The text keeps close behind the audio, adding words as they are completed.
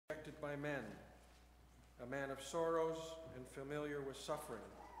rejected by men, a man of sorrows and familiar with suffering.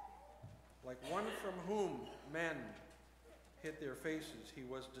 Like one from whom men hid their faces, he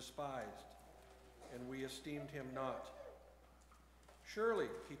was despised, and we esteemed him not. Surely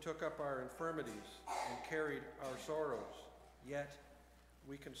he took up our infirmities and carried our sorrows, yet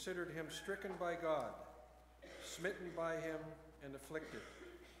we considered him stricken by God, smitten by him and afflicted.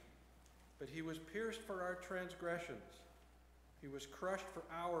 But he was pierced for our transgressions. He was crushed for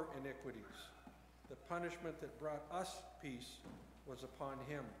our iniquities. The punishment that brought us peace was upon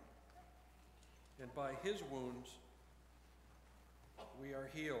him. And by his wounds we are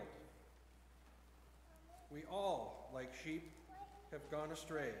healed. We all, like sheep, have gone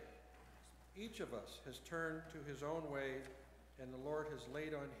astray. Each of us has turned to his own way, and the Lord has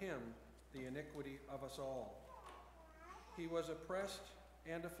laid on him the iniquity of us all. He was oppressed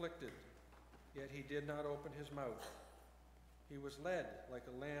and afflicted, yet he did not open his mouth. He was led like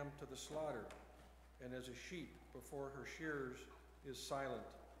a lamb to the slaughter, and as a sheep before her shearers is silent,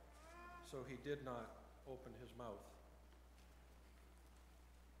 so he did not open his mouth.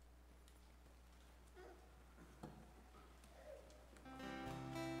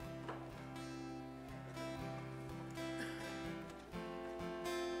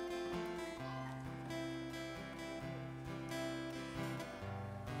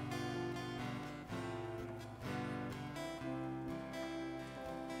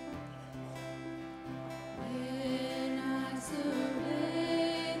 When I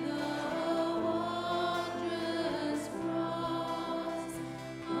survey the wondrous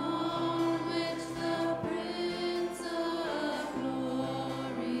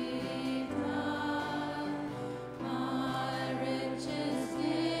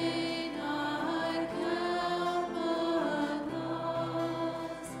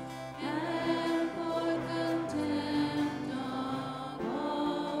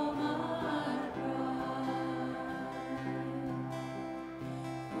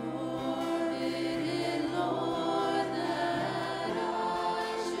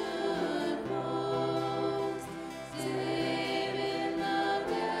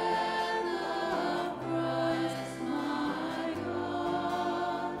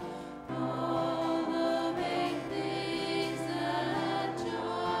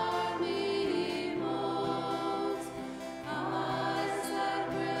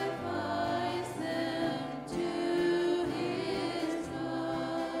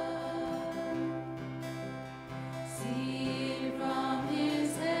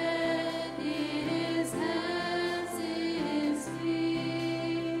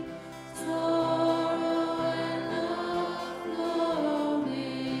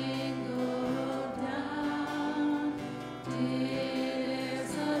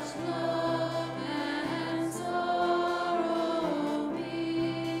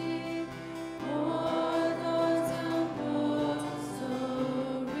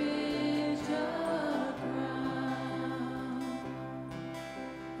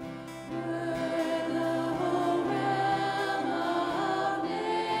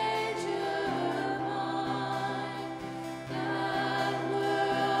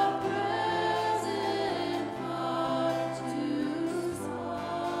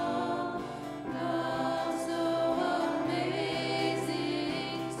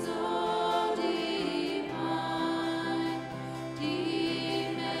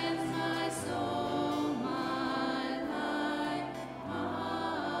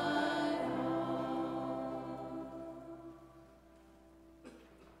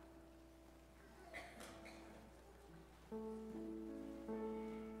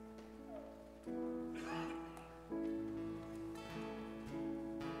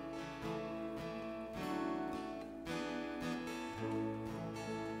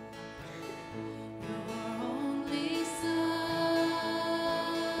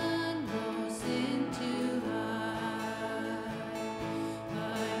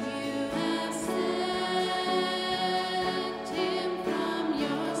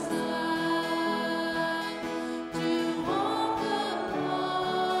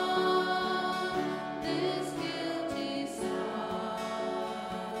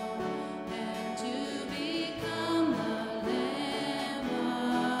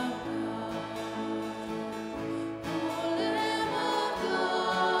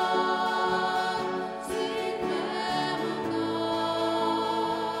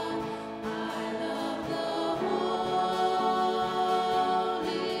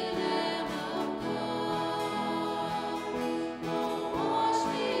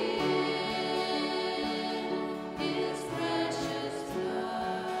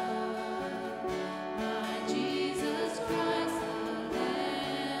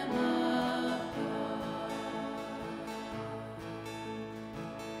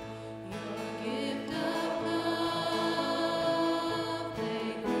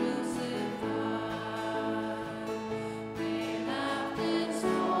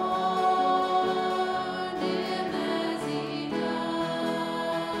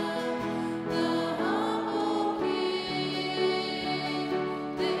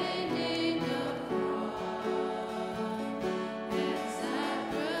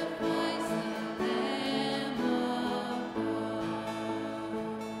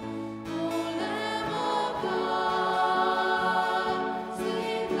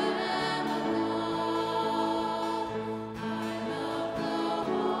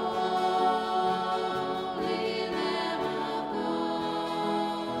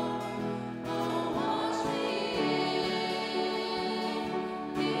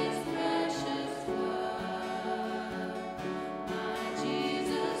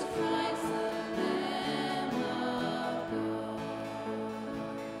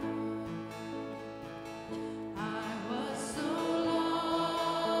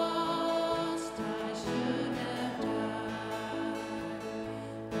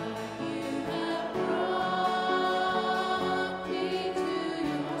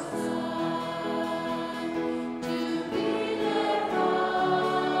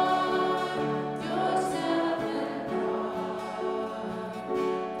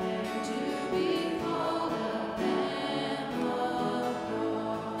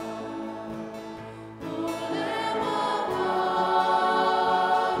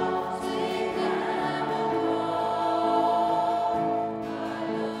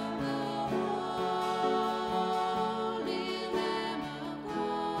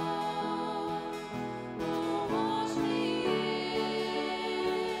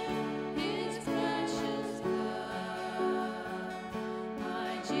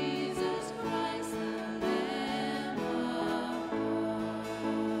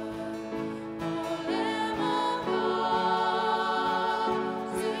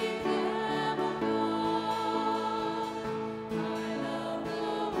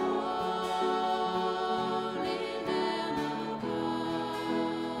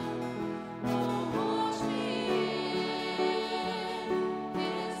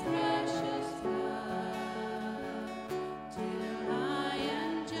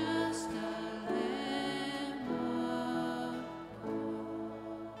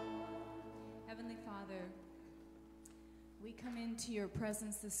into your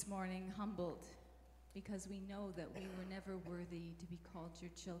presence this morning humbled because we know that we were never worthy to be called your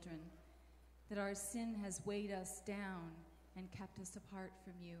children, that our sin has weighed us down and kept us apart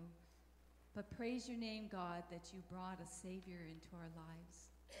from you. But praise your name, God, that you brought a Savior into our lives,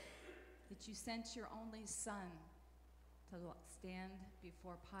 that you sent your only Son to stand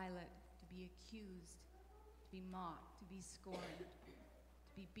before Pilate, to be accused, to be mocked, to be scorned,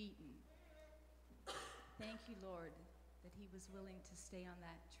 to be beaten. Thank you, Lord, that he was willing to stay on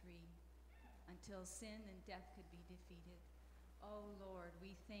that tree until sin and death could be defeated. Oh, Lord,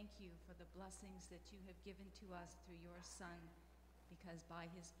 we thank you for the blessings that you have given to us through your Son, because by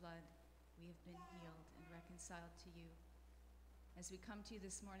his blood we have been healed and reconciled to you. As we come to you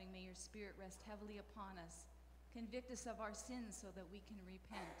this morning, may your Spirit rest heavily upon us. Convict us of our sins so that we can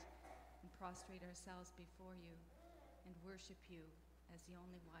repent and prostrate ourselves before you and worship you as the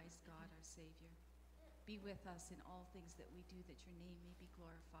only wise God, our Savior. Be with us in all things that we do, that your name may be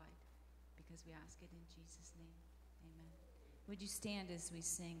glorified, because we ask it in Jesus' name. Amen. Would you stand as we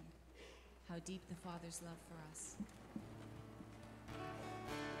sing How Deep the Father's Love for Us?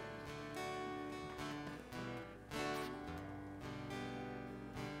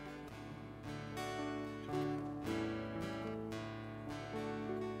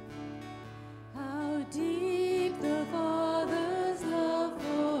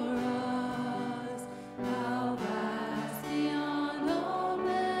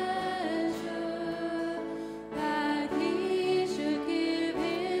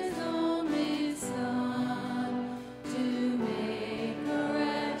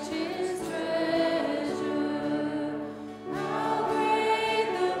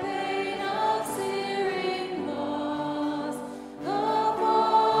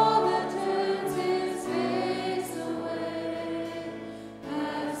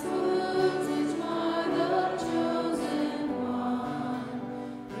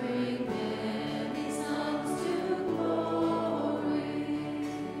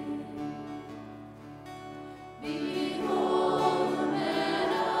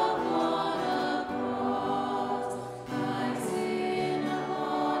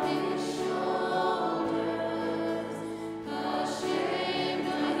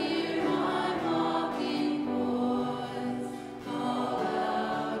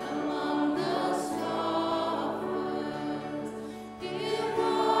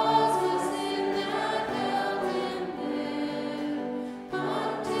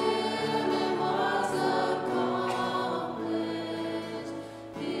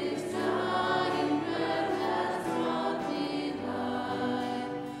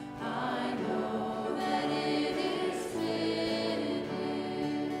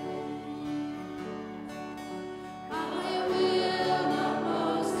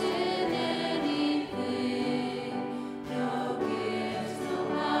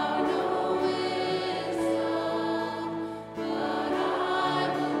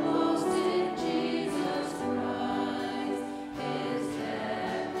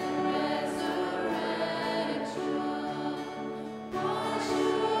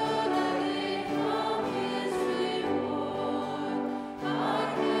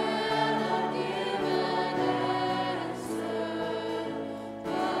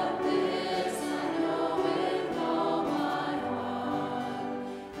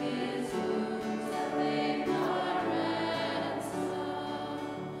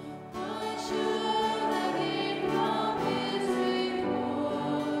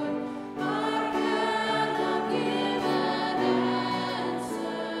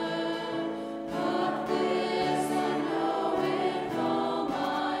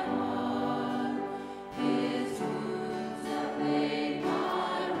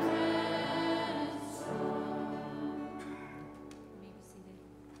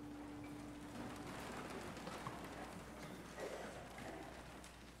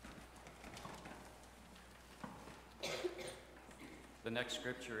 The next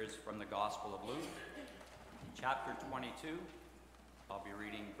scripture is from the Gospel of Luke, chapter 22. I'll be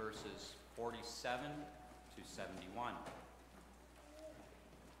reading verses 47 to 71.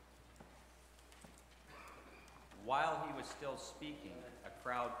 While he was still speaking, a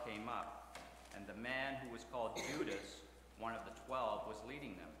crowd came up, and the man who was called Judas, one of the 12, was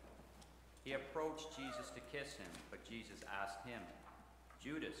leading them. He approached Jesus to kiss him, but Jesus asked him,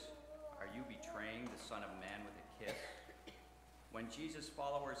 "Judas, are you betraying the Son of Man with a kiss?" When Jesus'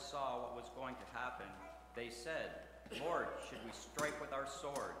 followers saw what was going to happen, they said, "Lord, should we strike with our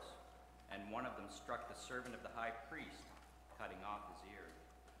swords?" And one of them struck the servant of the high priest, cutting off his ear.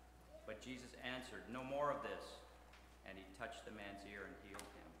 But Jesus answered, "No more of this." And he touched the man's ear and healed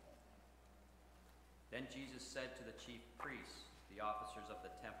him. Then Jesus said to the chief priests the officers of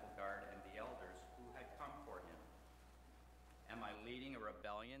the temple guard, and the elders who had come for him. Am I leading a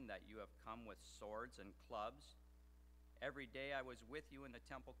rebellion that you have come with swords and clubs? Every day I was with you in the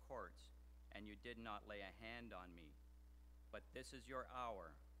temple courts, and you did not lay a hand on me. But this is your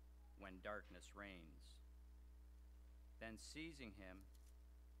hour when darkness reigns. Then seizing him,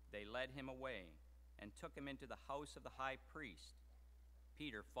 they led him away and took him into the house of the high priest.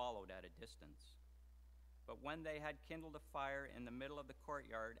 Peter followed at a distance. But when they had kindled a fire in the middle of the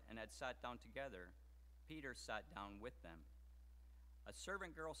courtyard and had sat down together, Peter sat down with them. A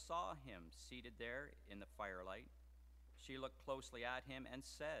servant girl saw him seated there in the firelight. She looked closely at him and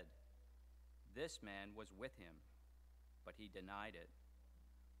said, "This man was with him." But he denied it.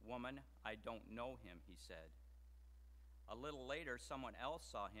 "Woman, I don't know him," he said. A little later, someone else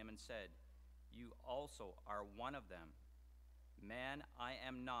saw him and said, "You also are one of them." "Man, I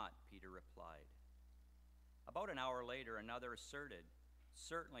am not," Peter replied. About an hour later, another asserted,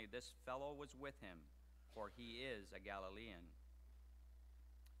 "Certainly this fellow was with him, for he is a Galilean."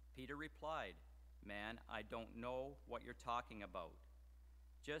 Peter replied, "Man, I don't know what you're talking about."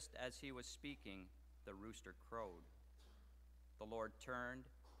 Just as he was speaking, the rooster crowed. The Lord turned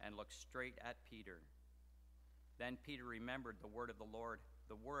and looked straight at Peter. Then Peter remembered the word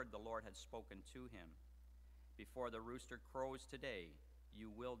the Lord had spoken to him. "Before the rooster crows today, you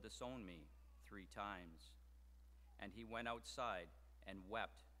will disown me 3 times." And he went outside and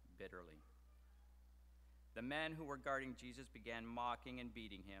wept bitterly. The men who were guarding Jesus began mocking and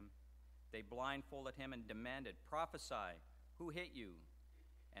beating him. They blindfolded him and demanded, "Prophesy, who hit you?"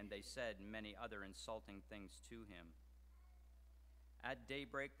 And they said many other insulting things to him. At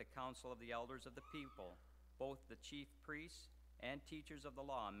daybreak, the council of the elders of the people, both the chief priests and teachers of the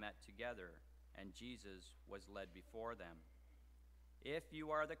law, met together, and Jesus was led before them. "If you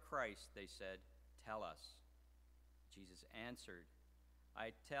are the Christ," they said, "tell us." Jesus answered,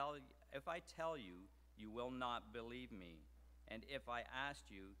 If I tell you, you will not believe me, and if I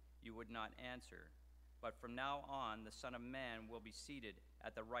asked you, you would not answer. But from now on, the Son of Man will be seated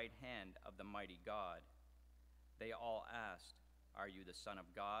at the right hand of the mighty God." They all asked, "Are you the Son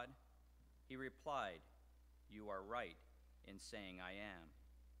of God?" He replied, "You are right in saying I am."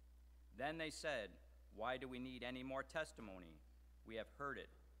 Then they said, "Why do we need any more testimony? We have heard it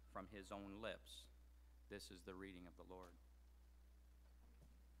from his own lips." This is the reading of the Lord.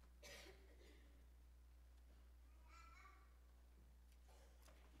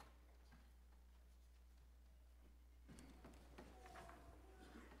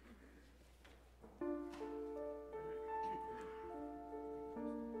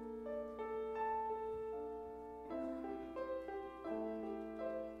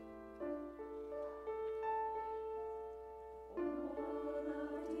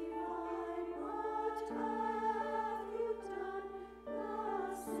 Divine, what have you done?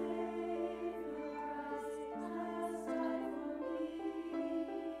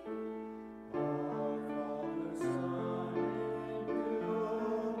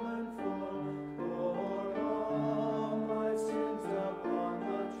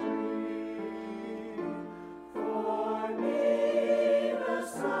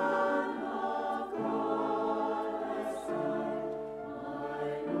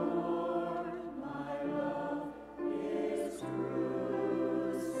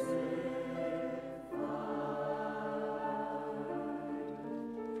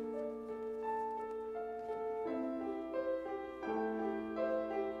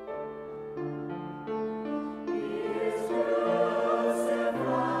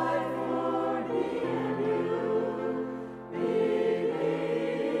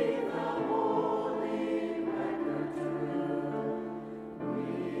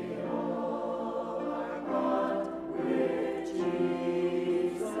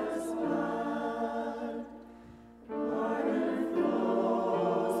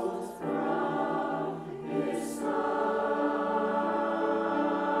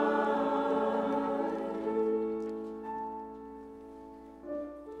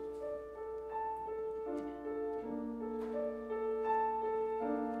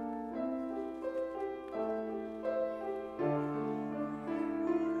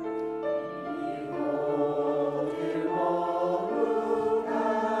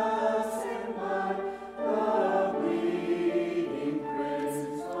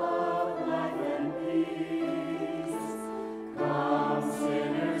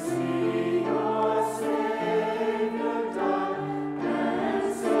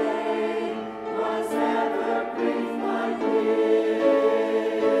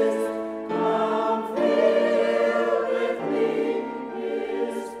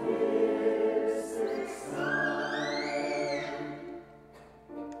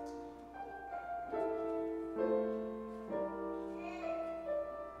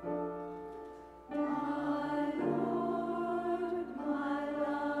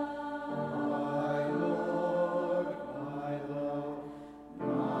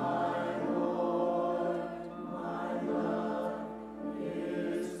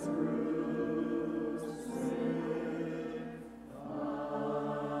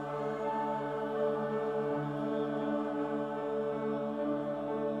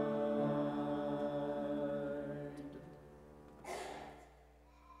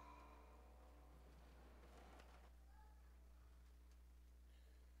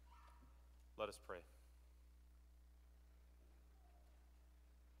 Let us pray.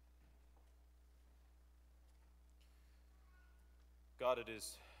 God, it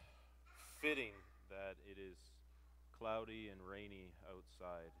is fitting that it is cloudy and rainy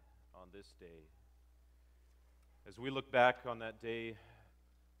outside on this day. As we look back on that day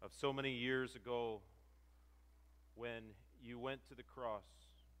of so many years ago when you went to the cross,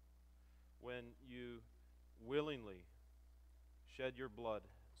 when you willingly shed your blood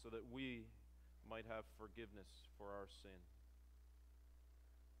so that we might have forgiveness for our sin.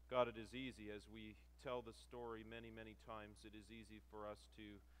 God, it is easy as we tell the story many, many times, it is easy for us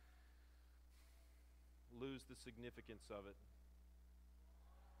to lose the significance of it.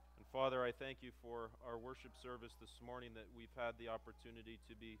 And Father, I thank you for our worship service this morning, that we've had the opportunity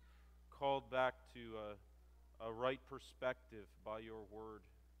to be called back to a right perspective by your word.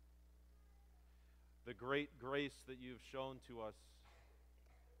 The great grace that you've shown to us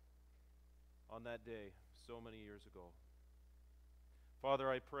on that day so many years ago.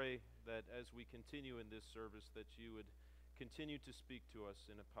 Father, I pray that as we continue in this service, that you would continue to speak to us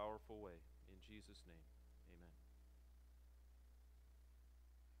in a powerful way. In Jesus' name, amen.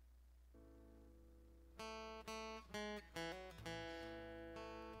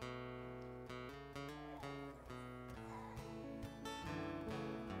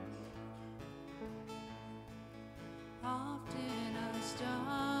 Often I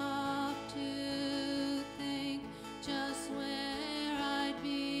stop to think just where I'd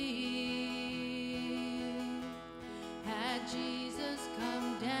be had Jesus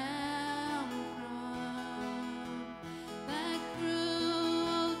come down from that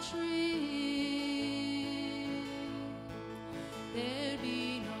cruel tree. There'd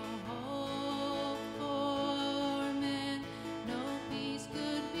be no hope for men, no peace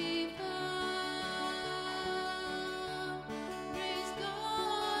could be found. Praise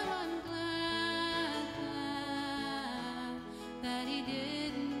God, I'm glad that He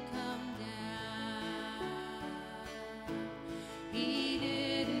didn't come down. He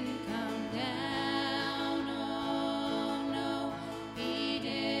didn't come down, oh no, He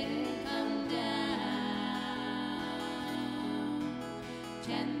didn't come down.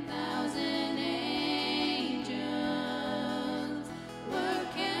 10,000 angels were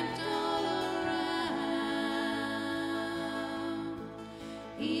kept all around.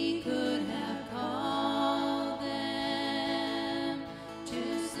 He could have called them to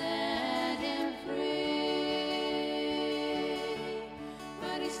set him free,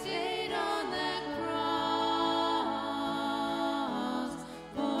 but He stayed on that cross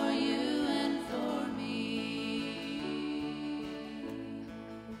for you and for me.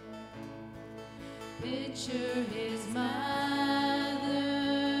 Picture His mother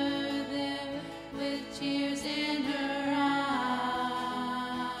there with tears in her eyes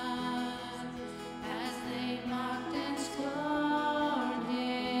as they mocked and scorned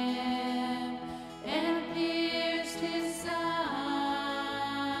Him and pierced His side.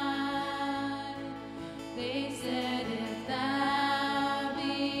 They said, if thou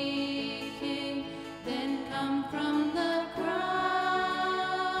be king, then come from the cross.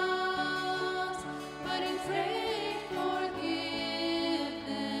 But He prayed for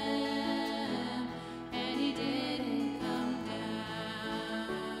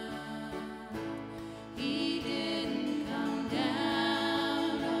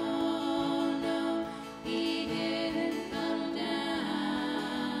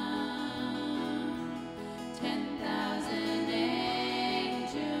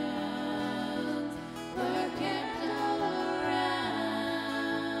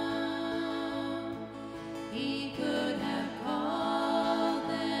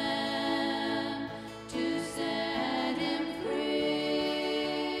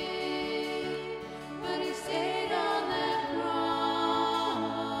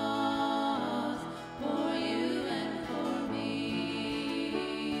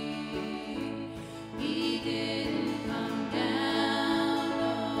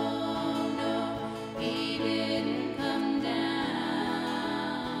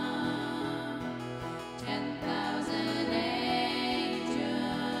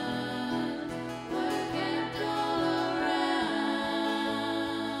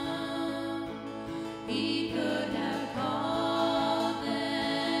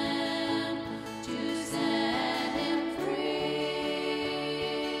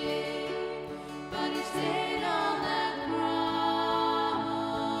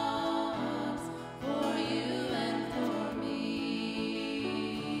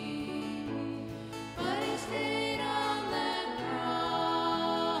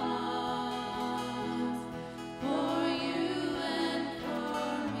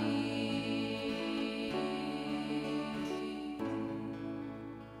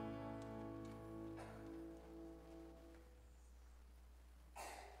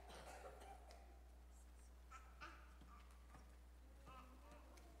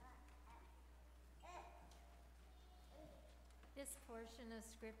portion of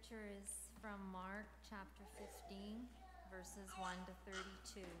scripture is from Mark chapter 15, verses 1 to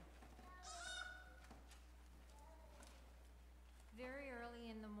 32. Very early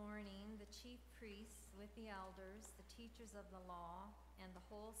in the morning, the chief priests with the elders, the teachers of the law, and the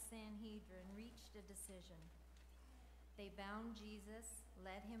whole Sanhedrin reached a decision. They bound Jesus,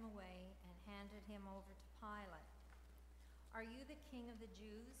 led him away, and handed him over to Pilate. "Are you the king of the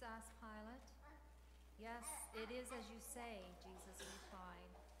Jews?" asked Pilate. "Yes, it is as you say," Jesus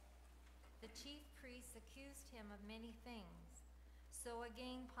replied. The chief priests accused him of many things. So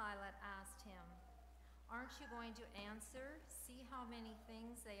again Pilate asked him, "Aren't you going to answer? See how many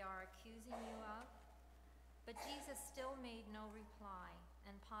things they are accusing you of?" But Jesus still made no reply,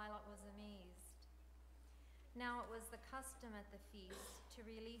 and Pilate was amazed. Now it was the custom at the feast to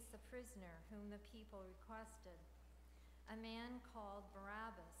release a prisoner whom the people requested. A man called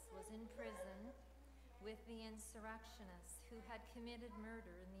Barabbas was in prison with the insurrectionists who had committed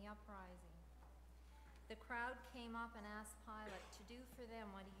murder in the uprising. The crowd came up and asked Pilate to do for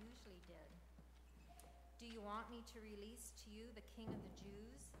them what he usually did. "Do you want me to release to you the king of the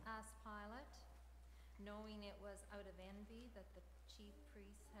Jews?" asked Pilate, knowing it was out of envy that the chief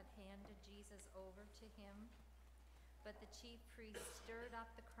priests had handed Jesus over to him. But the chief priests stirred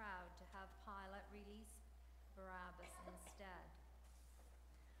up the crowd to have Pilate release Barabbas instead.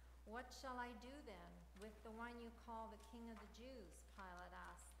 "What shall I do then with the one you call the king of the Jews?" Pilate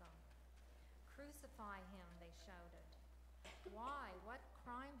asked them. "Crucify him," they shouted. "Why? What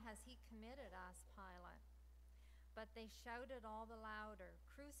crime has he committed?" asked Pilate. But they shouted all the louder,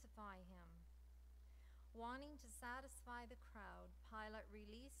 "Crucify him." Wanting to satisfy the crowd, Pilate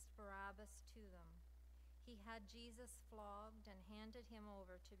released Barabbas to them. He had Jesus flogged and handed him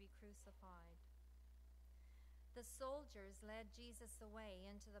over to be crucified. The soldiers led Jesus away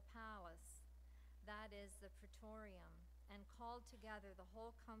into the palace, that is the praetorium, and called together the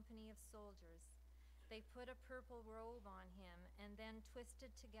whole company of soldiers. They put a purple robe on him and then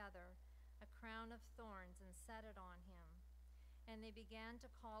twisted together a crown of thorns and set it on him. And they began to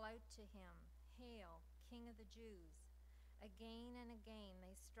call out to him, "Hail, King of the Jews." Again and again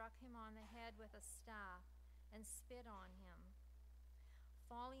they struck him on the head with a staff and spit on him.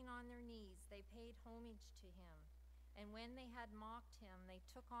 Falling on their knees, they paid homage to him. And when they had mocked him, they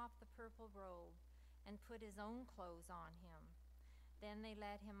took off the purple robe and put his own clothes on him. Then they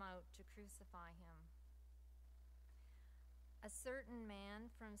led him out to crucify him. A certain man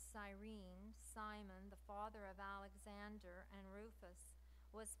from Cyrene, Simon, the father of Alexander and Rufus,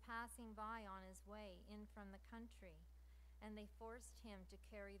 was passing by on his way in from the country, and they forced him to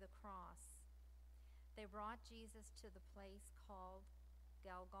carry the cross. They brought Jesus to the place called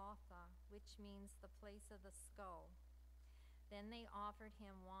Golgotha, which means the place of the skull. Then they offered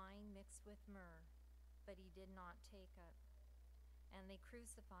him wine mixed with myrrh, but he did not take it. And they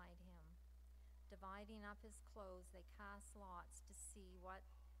crucified him. Dividing up his clothes, they cast lots to see what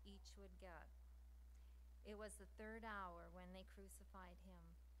each would get. It was the third hour when they crucified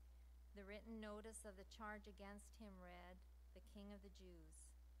him. The written notice of the charge against him read, "The King of the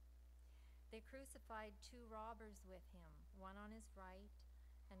Jews." They crucified 2 robbers with him, one on his right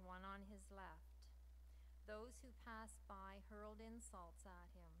and one on his left. Those who passed by hurled insults at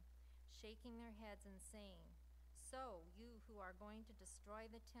him, shaking their heads and saying, "So, you who are going to destroy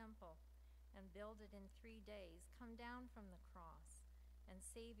the temple and build it in 3 days, come down from the cross and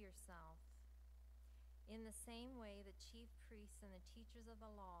save yourself." In the same way, the chief priests and the teachers of the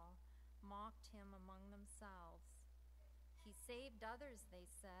law mocked him among themselves. "He saved others," they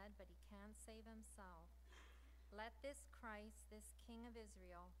said, "but he can't save himself. Let this Christ, this King of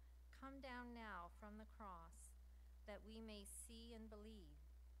Israel, come down now from the cross, that we may see and believe."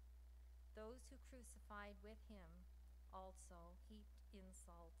 Those who crucified with him also heaped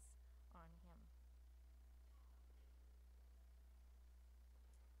insults on him.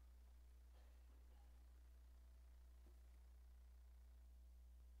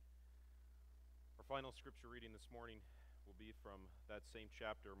 Our final scripture reading this morning will be from that same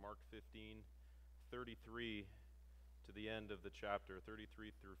chapter, Mark 15, 33 to the end of the chapter,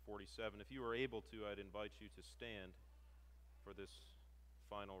 33 through 47. If you are able to, I'd invite you to stand for this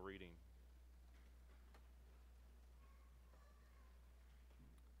final reading.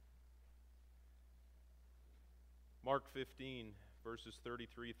 Mark 15, verses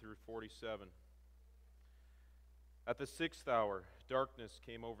 33 through 47. At the 6th hour, darkness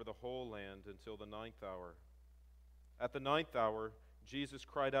came over the whole land until the 9th hour. At the 9th hour, Jesus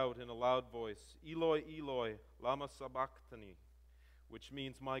cried out in a loud voice, "Eloi, Eloi, lama sabachthani," which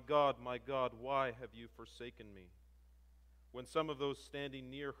means, my God, why have you forsaken me?" When some of those standing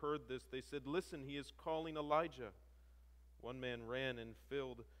near heard this, they said, "Listen, he is calling Elijah." One man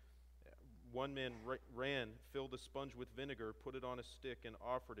filled a sponge with vinegar, put it on a stick, and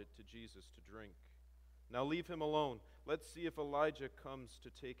offered it to Jesus to drink. Now leave him alone. Let's see if Elijah comes to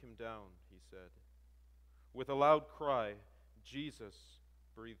take him down, he said. With a loud cry, Jesus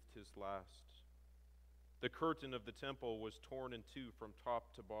breathed his last. The curtain of the temple was torn in two from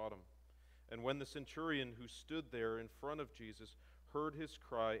top to bottom. And when the centurion who stood there in front of Jesus heard his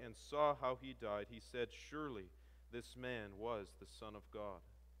cry and saw how he died, he said, "Surely this man was the Son of God."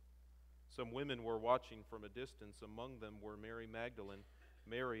 Some women were watching from a distance. Among them were Mary Magdalene,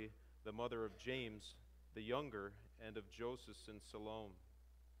 Mary, the mother of James the younger, and of Joseph and Salome.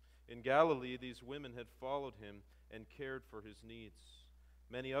 In Galilee, these women had followed him and cared for his needs.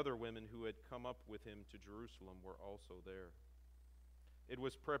 Many other women who had come up with him to Jerusalem were also there. It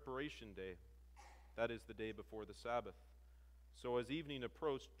was preparation day, that is, the day before the Sabbath. So as evening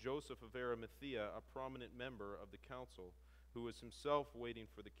approached, Joseph of Arimathea, a prominent member of the council, who was himself waiting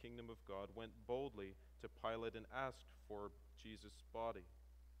for the kingdom of God, went boldly to Pilate and asked for Jesus' body.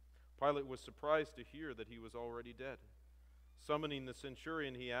 Pilate was surprised to hear that he was already dead. Summoning the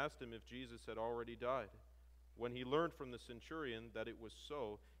centurion, he asked him if Jesus had already died. When he learned from the centurion that it was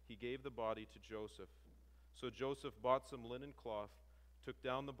so, he gave the body to Joseph. So Joseph bought some linen cloth, took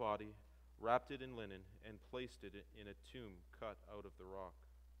down the body, wrapped it in linen, and placed it in a tomb cut out of the rock.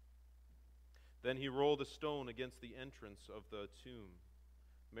 Then he rolled a stone against the entrance of the tomb.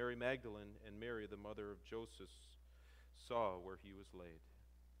 Mary Magdalene and Mary, the mother of Joseph, saw where he was laid.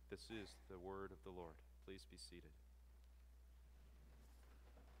 This is the word of the Lord. Please be seated.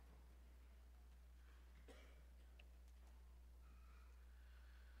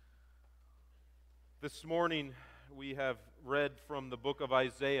 This morning we have read from the book of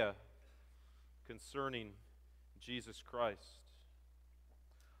Isaiah concerning Jesus Christ.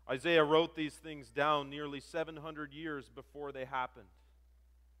 Isaiah wrote these things down nearly 700 years before they happened.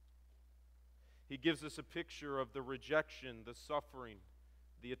 He gives us a picture of the rejection, the suffering,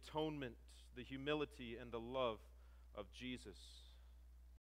 the atonement, the humility, and the love of Jesus.